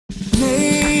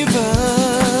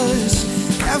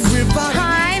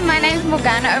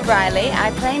Morgana O'Reilly. I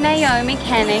play Naomi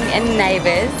Canning in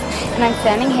Neighbours, and I'm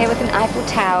standing here with an Eiffel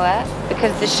Tower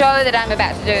because the show that I'm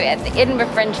about to do at the Edinburgh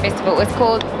Fringe Festival is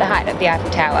called The Height of the Eiffel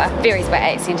Tower. Varies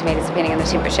by 8 centimetres depending on the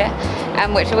temperature,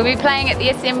 which will be playing at the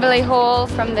Assembly Hall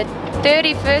from the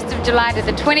 31st of July to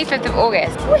the 25th of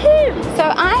August. Woohoo!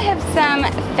 So I have some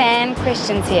fan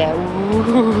questions here,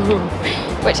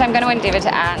 which I'm going to endeavour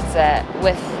to answer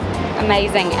with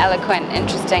amazing, eloquent,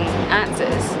 interesting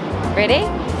answers. Ready?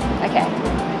 Okay.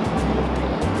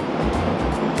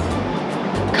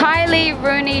 Kylie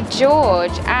Rooney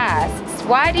George asks,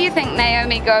 why do you think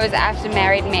Naomi goes after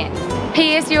married men?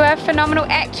 P.S. You are a phenomenal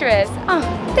actress. Oh,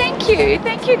 thank you,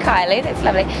 Kylie, that's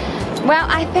lovely. Well,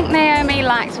 I think Naomi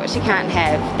likes what she can't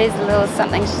have. There's a little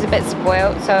something, she's a bit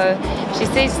spoiled, so she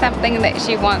sees something that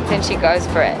she wants and she goes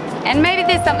for it. And maybe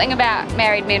there's something about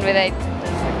married men where they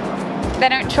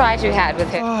don't try too hard with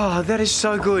her. Oh, that is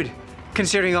so good.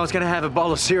 Considering I was going to have a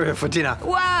bowl of cereal for dinner.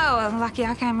 Whoa, lucky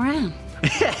I came around.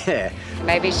 Yeah.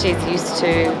 Maybe she's used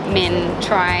to men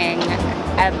trying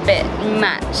a bit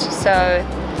much, so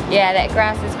yeah, that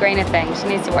grass is greener thing. She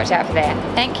needs to watch out for that.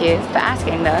 Thank you for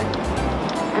asking though.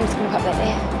 I'm just going to pop that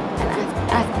there and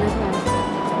ask another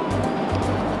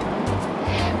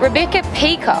one. Rebecca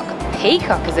Peacock.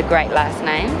 Peacock is a great last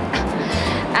name.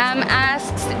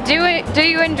 Asks, do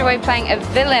you enjoy playing a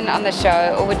villain on the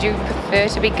show, or would you prefer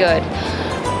to be good?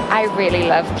 I really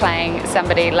love playing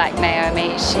somebody like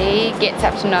Naomi. She gets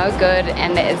up to no good,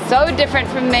 and it is so different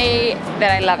from me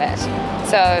that I love it.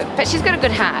 So, but she's got a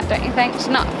good heart, don't you think? She's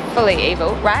not fully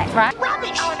evil, right?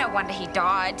 Rubbish! Oh, no wonder he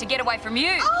died, to get away from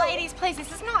you. Oh. Ladies, please,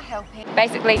 this is not helping.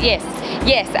 Basically, yes,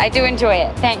 I do enjoy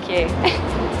it. Thank you.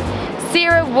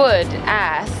 Sarah Wood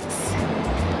asks,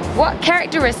 what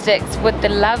characteristics would the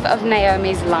love of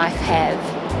Naomi's life have?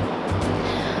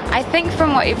 I think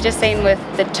from what you've just seen with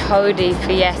the toady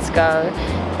fiasco,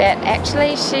 that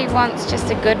actually she wants just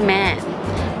a good man.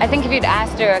 I think if you'd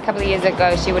asked her a couple of years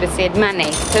ago, she would have said money,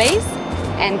 please,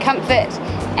 and comfort,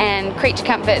 and creature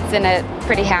comforts in a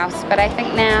pretty house. But I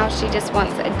think now she just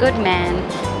wants a good man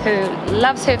who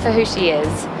loves her for who she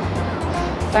is.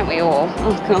 Don't we all?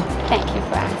 Oh God, thank you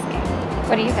for asking.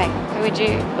 What do you think? Who would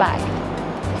you like?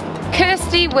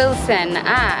 Kirsty Wilson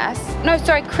asks,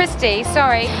 Christy,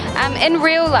 in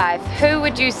real life, who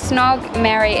would you snog,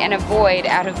 marry and avoid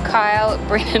out of Kyle,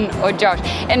 Brennan or Josh?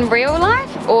 In real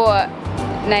life or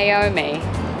Naomi?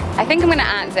 I think I'm going to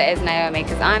answer as Naomi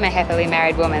because I'm a happily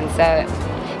married woman, so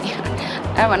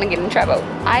I don't want to get in trouble.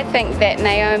 I think that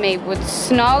Naomi would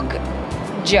snog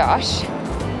Josh.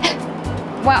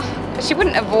 Well, she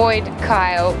wouldn't avoid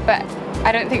Kyle, but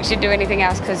I don't think she'd do anything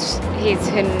else because he's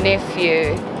her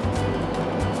nephew.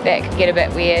 That could get a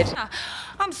bit weird.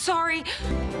 I'm sorry.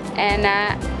 And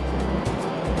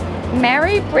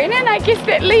marry Brennan? I guess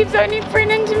that leaves only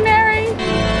Brennan to marry.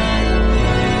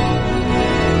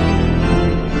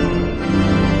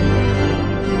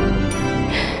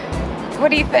 What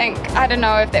do you think? I don't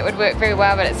know if that would work very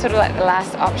well, but it's sort of like the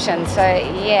last option. So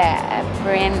yeah,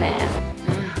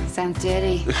 Brennan. Sounds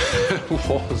dirty. It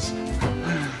was.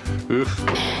 Oof.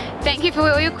 Thank you for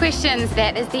all your questions.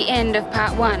 That is the end of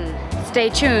part 1. Stay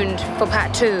tuned for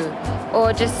part 2,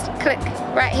 or just click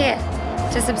right here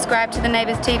to subscribe to the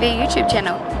Neighbours TV YouTube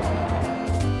channel.